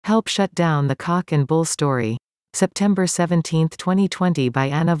Help Shut Down the Cock and Bull Story. September 17, 2020 by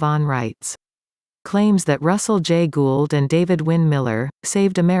Anna von Reitz. Claims that Russell J. Gould and David-Wynn Miller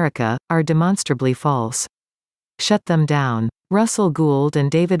saved America are demonstrably false. Shut them down. Russell Gould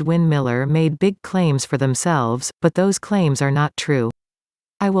and David-Wynn Miller made big claims for themselves, but those claims are not true.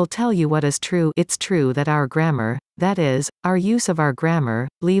 I will tell you what is true. It's true that our grammar, that is, our use of our grammar,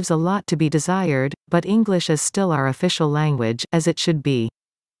 leaves a lot to be desired, but English is still our official language, as it should be.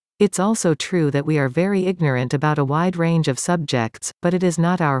 It's also true that we are very ignorant about a wide range of subjects, but it is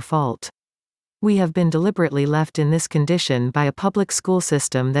not our fault. We have been deliberately left in this condition by a public school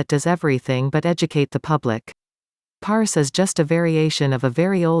system that does everything but educate the public. PARSE is just a variation of a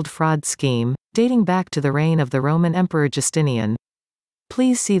very old fraud scheme, dating back to the reign of the Roman Emperor Justinian.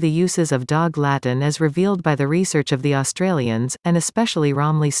 Please see the uses of dog Latin as revealed by the research of the Australians, and especially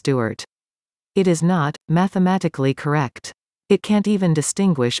Romley Stewart. It is not mathematically correct. It can't even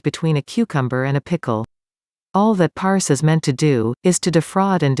distinguish between a cucumber and a pickle. All that PARSE is meant to do, is to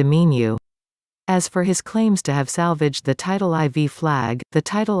defraud and demean you. As for his claims to have salvaged the title IV flag, the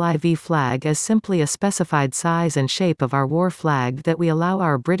title IV flag is simply a specified size and shape of our war flag that we allow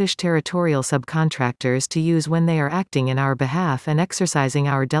our British territorial subcontractors to use when they are acting in our behalf and exercising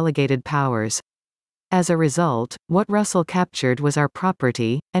our delegated powers. As a result, what Russell captured was our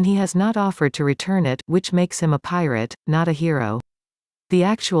property, and he has not offered to return it, which makes him a pirate, not a hero. The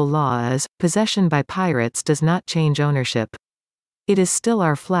actual law is, possession by pirates does not change ownership. It is still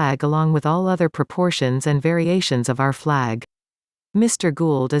our flag along with all other proportions and variations of our flag. Mr.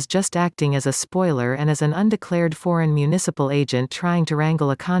 Gould is just acting as a spoiler and as an undeclared foreign municipal agent trying to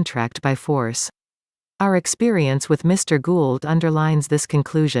wrangle a contract by force. Our experience with Mr. Gould underlines this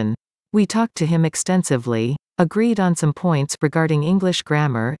conclusion. We talked to him extensively, agreed on some points regarding English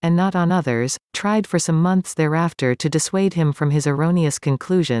grammar and not on others, tried for some months thereafter to dissuade him from his erroneous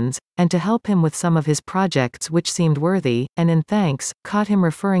conclusions, and to help him with some of his projects which seemed worthy, and in thanks, caught him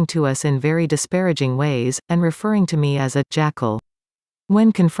referring to us in very disparaging ways, and referring to me as a jackal.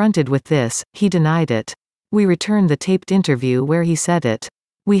 When confronted with this, he denied it. We returned the taped interview where he said it.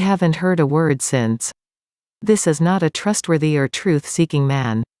 We haven't heard a word since. This is not a trustworthy or truth-seeking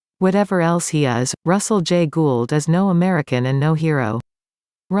man. Whatever else he is, Russell J. Gould is no American and no hero.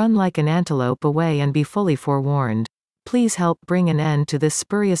 Run like an antelope away and be fully forewarned. Please help bring an end to this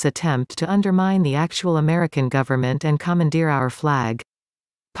spurious attempt to undermine the actual American government and commandeer our flag.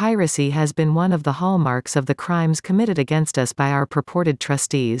 Piracy has been one of the hallmarks of the crimes committed against us by our purported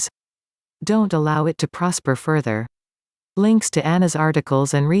trustees. Don't allow it to prosper further. Links to Anna's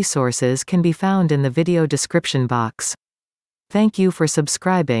articles and resources can be found in the video description box. Thank you for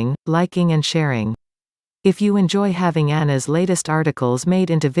subscribing, liking and sharing. If you enjoy having Anna's latest articles made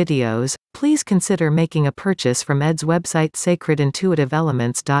into videos, please consider making a purchase from Ed's website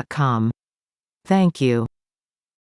sacredintuitiveelements.com. Thank you.